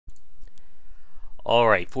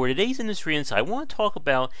Alright, for today's Industry Insight, I want to talk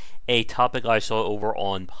about a topic I saw over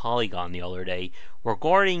on Polygon the other day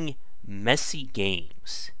regarding messy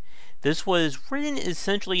games. This was written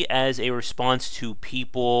essentially as a response to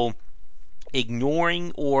people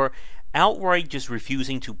ignoring or outright just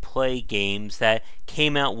refusing to play games that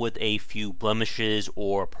came out with a few blemishes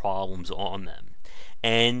or problems on them.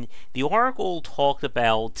 And the article talked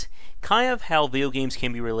about kind of how video games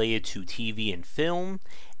can be related to TV and film,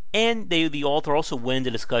 and the author also went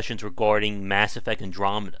into discussions regarding Mass Effect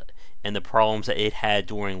Andromeda and the problems that it had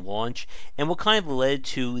during launch, and what kind of led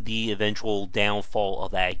to the eventual downfall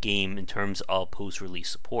of that game in terms of post-release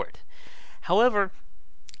support. However,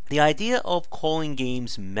 the idea of calling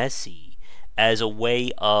games messy as a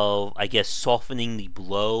way of, I guess, softening the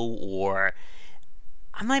blow, or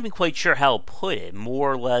I'm not even quite sure how to put it,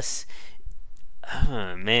 more or less,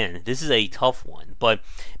 man, this is a tough one, but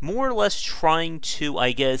more or less trying to,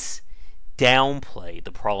 I guess, downplay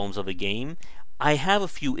the problems of the game, I have a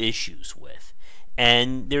few issues with.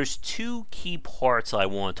 And there's two key parts I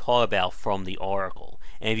want to talk about from the article.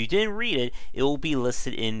 And if you didn't read it, it will be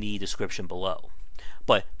listed in the description below.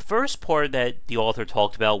 But the first part that the author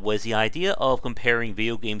talked about was the idea of comparing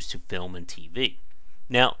video games to film and TV.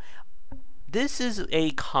 Now, this is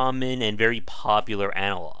a common and very popular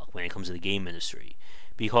analog when it comes to the game industry,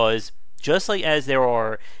 because just like as there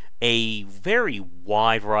are a very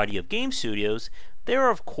wide variety of game studios, there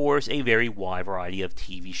are of course a very wide variety of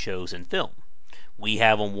TV shows and film. We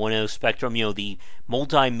have on one end of the spectrum, the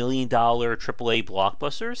multi-million-dollar AAA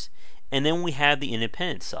blockbusters, and then we have the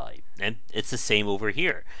independent side, and it's the same over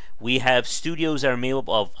here. We have studios that are made up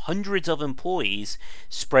of hundreds of employees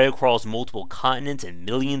spread across multiple continents, and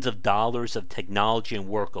millions of dollars of technology and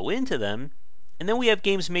work go into them. And then we have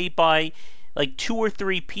games made by like 2 or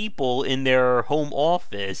 3 people in their home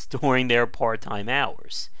office during their part-time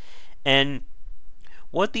hours. And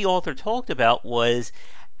what the author talked about was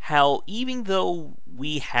how even though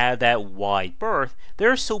we have that wide berth,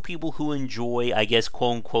 there are still people who enjoy, I guess,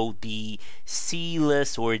 quote-unquote, the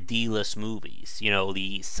C-list or D-list movies.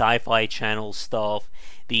 The Sci-Fi Channel stuff,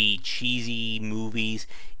 the cheesy movies,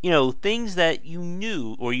 things that you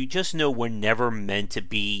knew or you just know were never meant to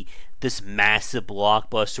be this massive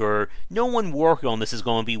blockbuster. No one working on this is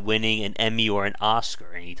going to be winning an Emmy or an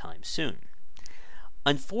Oscar anytime soon.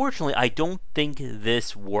 Unfortunately, I don't think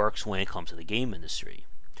this works when it comes to the game industry.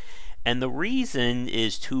 And the reason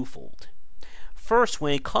is twofold. First,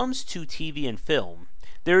 when it comes to TV and film,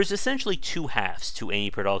 there's essentially two halves to any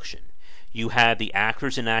production. You have the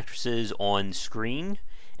actors and actresses on screen,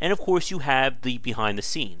 and of course you have the behind the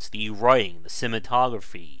scenes, the writing, the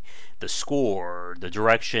cinematography, the score, the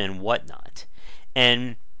direction, and whatnot.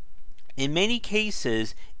 And in many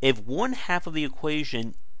cases, if one half of the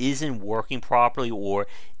equation isn't working properly or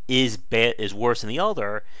is worse than the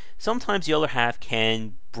other, sometimes the other half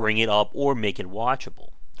can bring it up or make it watchable.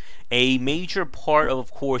 A major part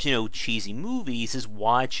of course, cheesy movies is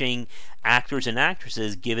watching actors and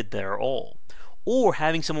actresses give it their all, or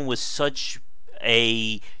having someone with such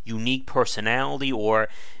a unique personality, or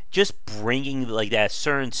just bringing like that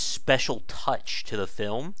certain special touch to the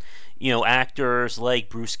film. Actors like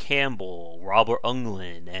Bruce Campbell, Robert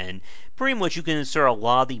Englund, and pretty much you can insert a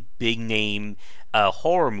lot of the big name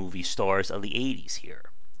horror movie stars of the 80s here.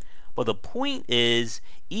 But the point is,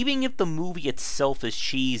 even if the movie itself is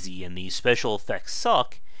cheesy and the special effects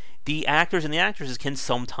suck, the actors and the actresses can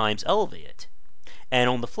sometimes elevate it. And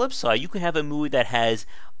on the flip side, you can have a movie that has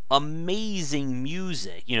amazing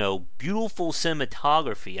music, beautiful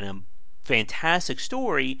cinematography, and a fantastic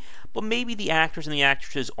story, but maybe the actors and the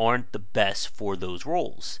actresses aren't the best for those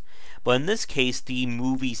roles. But in this case, the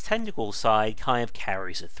movie's technical side kind of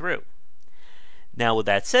carries it through. Now, with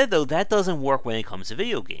that said, though, that doesn't work when it comes to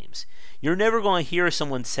video games. You're never going to hear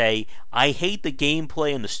someone say, I hate the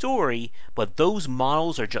gameplay and the story, but those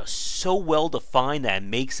models are just so well defined that it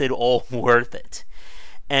makes it all worth it.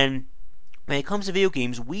 And when it comes to video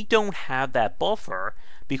games, we don't have that buffer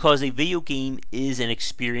because a video game is an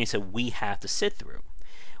experience that we have to sit through.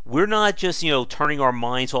 We're not just, turning our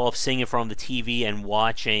minds off, sitting in front of the TV and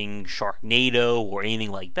watching Sharknado or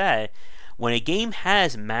anything like that. When a game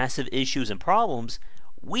has massive issues and problems,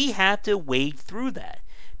 we have to wade through that.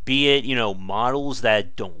 Be it, models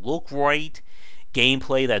that don't look right,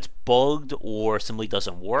 gameplay that's bugged or simply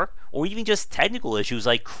doesn't work, or even just technical issues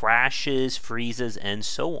like crashes, freezes, and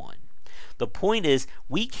so on. The point is,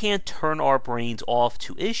 we can't turn our brains off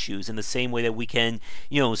to issues in the same way that we can,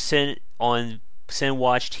 sit and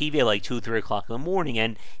watch TV at like 2 or 3 o'clock in the morning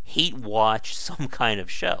and hate watch some kind of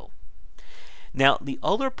show. Now, the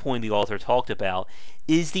other point the author talked about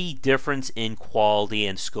is the difference in quality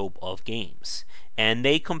and scope of games. And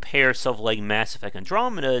they compare stuff like Mass Effect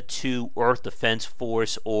Andromeda to Earth Defense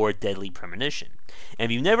Force or Deadly Premonition.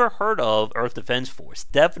 And if you've never heard of Earth Defense Force,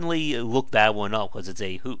 definitely look that one up because it's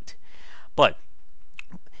a hoot. But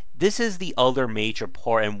this is the other major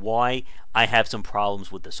part and why I have some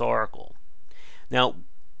problems with this article. Now,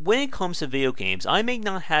 when it comes to video games, I may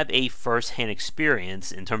not have a first-hand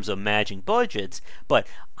experience in terms of managing budgets, but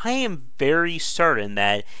I am very certain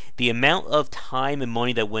that the amount of time and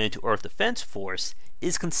money that went into Earth Defense Force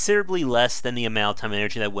is considerably less than the amount of time and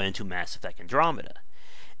energy that went into Mass Effect Andromeda.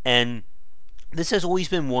 And this has always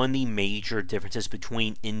been one of the major differences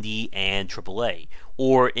between Indie and AAA,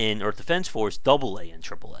 or in Earth Defense Force, AA and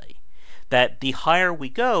AAA. That the higher we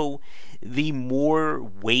go, the more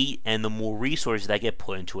weight and the more resources that get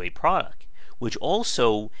put into a product, which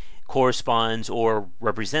also corresponds or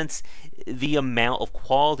represents the amount of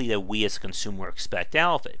quality that we as a consumer expect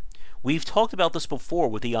out of it. We've talked about this before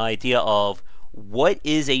with the idea of what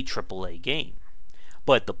is a AAA game.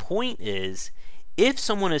 But the point is, if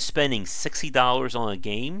someone is spending $60 on a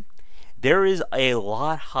game, there is a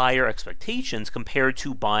lot higher expectations compared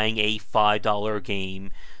to buying a $5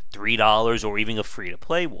 game, $3, or even a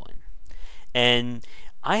free-to-play one. And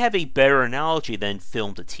I have a better analogy than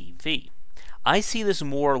film to TV. I see this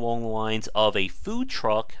more along the lines of a food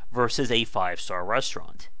truck versus a 5-star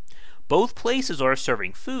restaurant. Both places are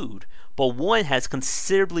serving food, but one has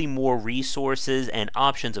considerably more resources and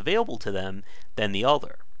options available to them than the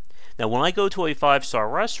other. Now, when I go to a 5-star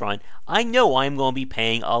restaurant, I know I'm going to be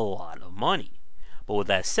paying a lot of money. But with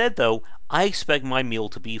that said, though, I expect my meal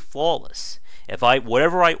to be flawless.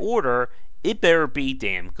 Whatever I order, it better be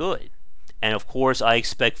damn good. And of course, I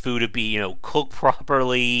expect food to be, cooked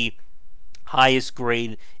properly, highest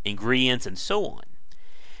grade ingredients, and so on.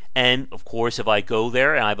 And of course, if I go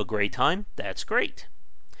there and I have a great time, that's great.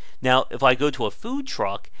 Now, if I go to a food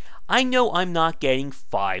truck, I know I'm not getting a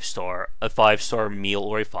 5-star meal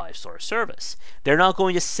or a 5-star service. They're not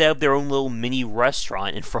going to set up their own little mini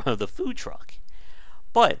restaurant in front of the food truck.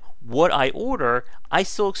 But what I order, I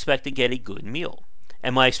still expect to get a good meal.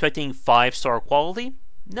 Am I expecting 5-star quality?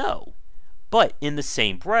 No. But in the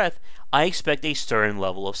same breath, I expect a certain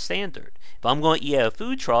level of standard. If I'm going to eat at a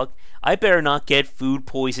food truck, I better not get food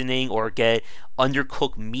poisoning or get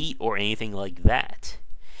undercooked meat or anything like that.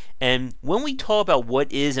 And when we talk about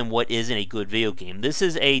what is and what isn't a good video game, this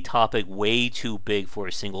is a topic way too big for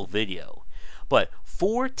a single video. But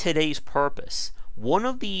for today's purpose, one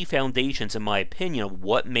of the foundations, in my opinion, of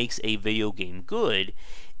what makes a video game good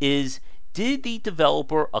is, did the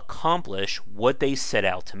developer accomplish what they set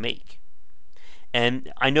out to make?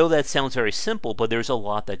 And I know that sounds very simple, but there's a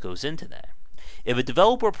lot that goes into that. If a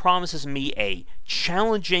developer promises me a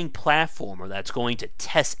challenging platformer that's going to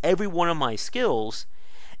test every one of my skills,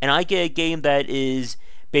 and I get a game that is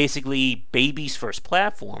basically baby's first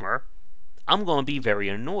platformer, I'm going to be very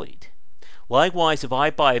annoyed. Likewise, if I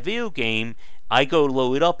buy a video game, I go to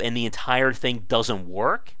load it up and the entire thing doesn't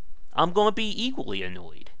work, I'm going to be equally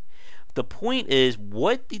annoyed. The point is,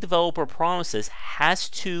 what the developer promises has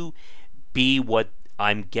to be what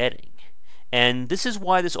I'm getting. And this is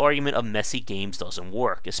why this argument of messy games doesn't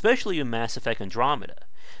work, especially in Mass Effect Andromeda.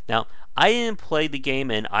 Now, I didn't play the game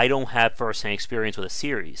and I don't have first-hand experience with the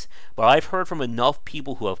series, but I've heard from enough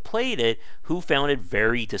people who have played it who found it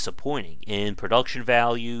very disappointing in production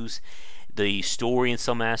values, the story in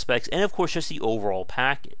some aspects, and of course just the overall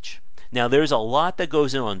package. Now, there's a lot that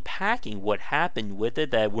goes in unpacking what happened with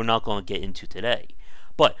it that we're not going to get into today.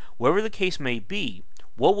 But whatever the case may be,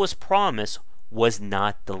 what was promised was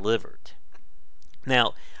not delivered.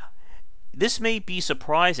 Now, this may be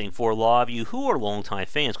surprising for a lot of you who are longtime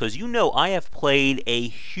fans, because I have played a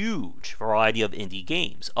huge variety of indie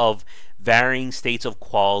games of varying states of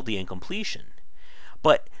quality and completion.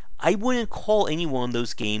 But I wouldn't call any one of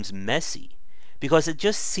those games messy, because it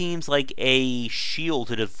just seems like a shield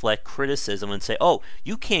to deflect criticism and say, oh,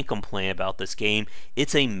 you can't complain about this game,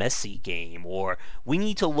 it's a messy game, or we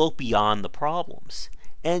need to look beyond the problems.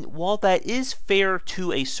 And while that is fair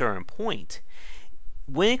to a certain point,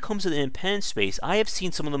 when it comes to the independent space, I have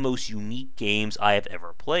seen some of the most unique games I have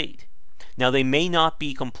ever played. Now, they may not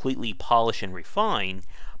be completely polished and refined,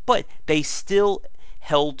 but they still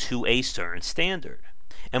held to a certain standard.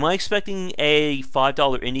 Am I expecting a $5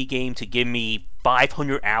 indie game to give me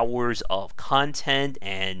 500 hours of content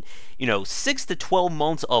and, 6 to 12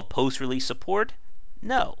 months of post-release support?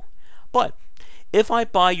 No. But if I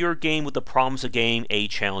buy your game with the promise of getting a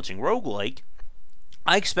challenging roguelike,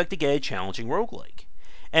 I expect to get a challenging roguelike.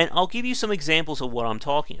 And I'll give you some examples of what I'm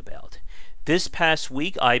talking about. This past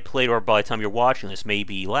week, I played, or by the time you're watching this,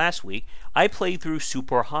 maybe last week, I played through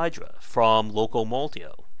Super Hydra from Loco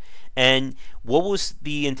Multio. And what was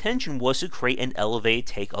the intention was to create an elevated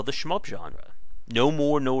take of the shmup genre. No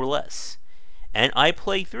more, no less. And I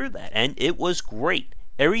played through that, and it was great.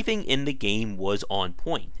 Everything in the game was on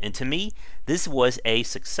point. And to me, this was a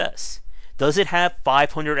success. Does it have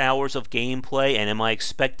 500 hours of gameplay, and am I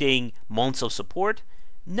expecting months of support?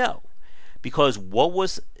 No. Because what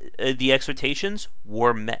was the expectations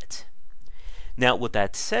were met. Now, with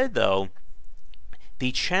that said, though,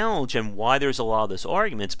 the challenge and why there's a lot of this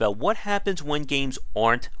argument is about what happens when games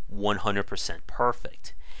aren't 100%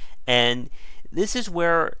 perfect. And this is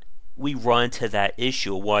where we run to that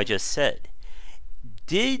issue of what I just said.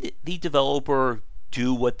 Did the developer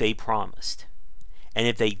do what they promised? And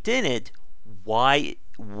if they didn't,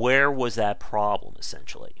 where was that problem,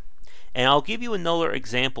 essentially? And I'll give you another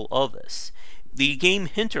example of this. The game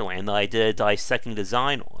Hinterland that I did a Dissecting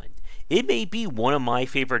Design on. It may be one of my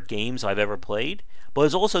favorite games I've ever played, but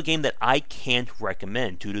it's also a game that I can't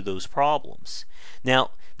recommend due to those problems.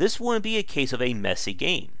 Now, this wouldn't be a case of a messy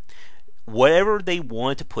game. Whatever they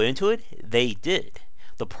wanted to put into it, they did.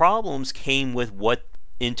 The problems came with what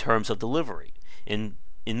in terms of delivery. In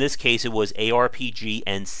this case, it was ARPG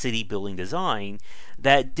and city building design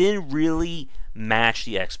that didn't really match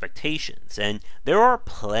the expectations. And there are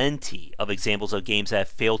plenty of examples of games that have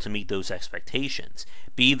failed to meet those expectations,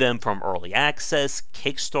 be them from early access,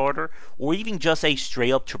 Kickstarter, or even just a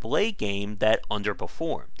straight up AAA game that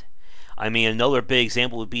underperformed. I mean, another big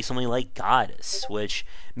example would be something like Goddess, which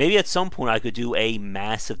maybe at some point I could do a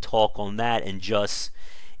massive talk on that and just,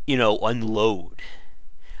 unload.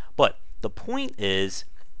 But the point is,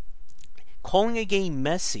 calling a game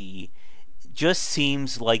messy just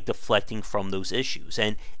seems like deflecting from those issues.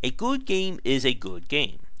 And a good game is a good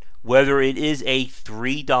game. Whether it is a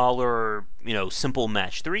 $3, simple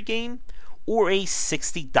match 3 game, or a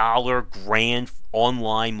 $60 grand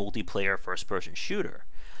online multiplayer first-person shooter.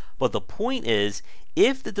 But the point is,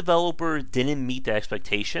 if the developer didn't meet the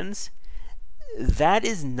expectations, that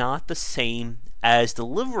is not the same as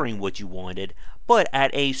delivering what you wanted, but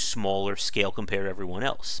at a smaller scale compared to everyone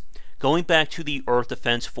else. Going back to the Earth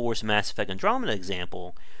Defense Force Mass Effect Andromeda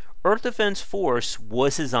example, Earth Defense Force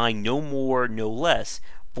was designed no more, no less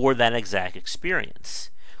for that exact experience.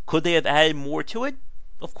 Could they have added more to it?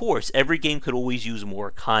 Of course, every game could always use more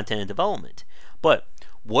content and development. But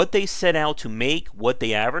what they set out to make, what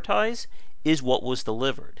they advertise, is what was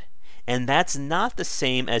delivered. And that's not the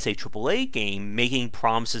same as a AAA game making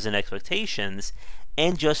promises and expectations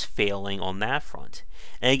and just failing on that front.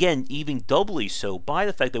 And again, even doubly so by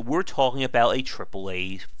the fact that we're talking about a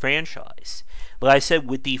AAA franchise. Like I said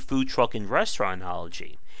with the food truck and restaurant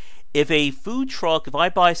analogy, if I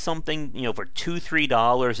buy something, for $2,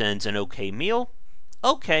 $3 and it's an okay meal,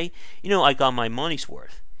 okay, I got my money's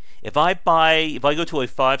worth. If I go to a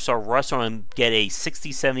 5-star restaurant and get a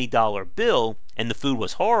 $60, $70 bill and the food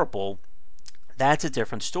was horrible, that's a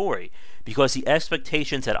different story, because the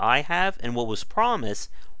expectations that I have and what was promised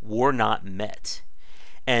were not met.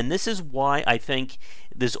 And this is why I think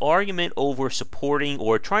this argument over supporting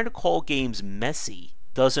or trying to call games messy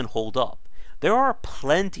doesn't hold up. There are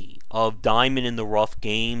plenty of diamond in the rough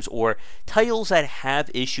games or titles that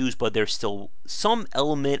have issues, but there's still some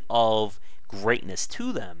element of greatness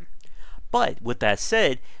to them. But with that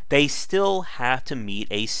said, they still have to meet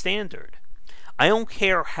a standard. I don't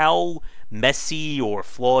care how messy or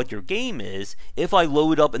flawed your game is, if I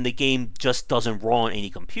load it up and the game just doesn't run on any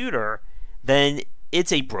computer, then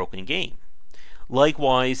it's a broken game.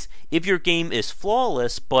 Likewise, if your game is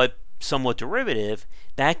flawless but somewhat derivative,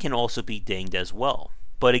 that can also be dinged as well.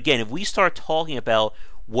 But again, if we start talking about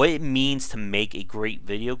what it means to make a great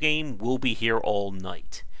video game, we'll be here all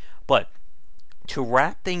night. But to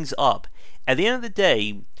wrap things up, at the end of the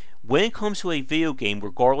day, when it comes to a video game,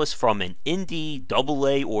 regardless from an indie,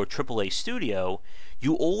 AA, or AAA studio,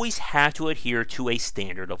 you always have to adhere to a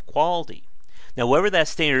standard of quality. Now, whatever that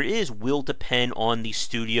standard is will depend on the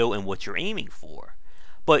studio and what you're aiming for,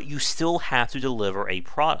 but you still have to deliver a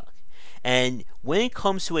product. And when it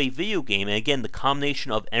comes to a video game, and again, the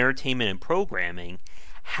combination of entertainment and programming,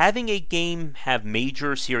 having a game have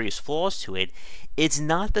major serious flaws to it, it's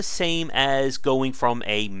not the same as going from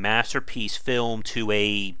a masterpiece film to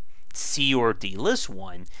a C or D list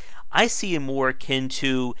one. I see it more akin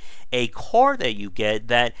to a car that you get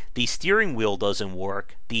that the steering wheel doesn't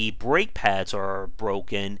work, the brake pads are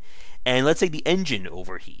broken, and let's say the engine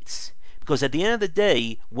overheats. Because at the end of the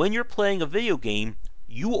day, when you're playing a video game,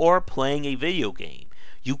 you are playing a video game.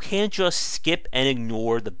 You can't just skip and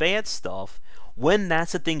ignore the bad stuff when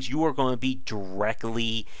that's the things you are going to be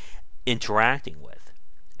directly interacting with.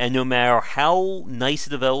 And no matter how nice the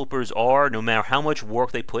developers are, no matter how much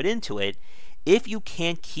work they put into it, if you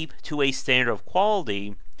can't keep to a standard of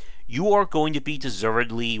quality, you are going to be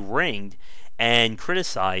deservedly ringed and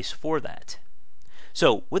criticized for that.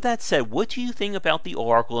 So, with that said, what do you think about the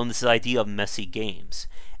article and this idea of messy games?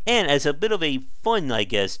 And as a bit of a fun, I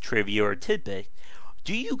guess, trivia or tidbit,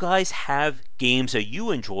 do you guys have games that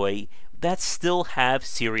you enjoy that still have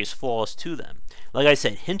serious flaws to them? Like I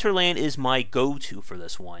said, Hinterland is my go-to for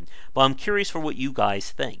this one, but I'm curious for what you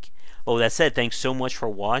guys think. But with that said, thanks so much for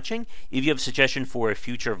watching. If you have a suggestion for a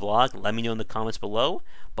future vlog, let me know in the comments below.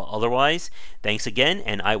 But otherwise, thanks again,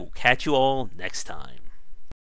 and I will catch you all next time.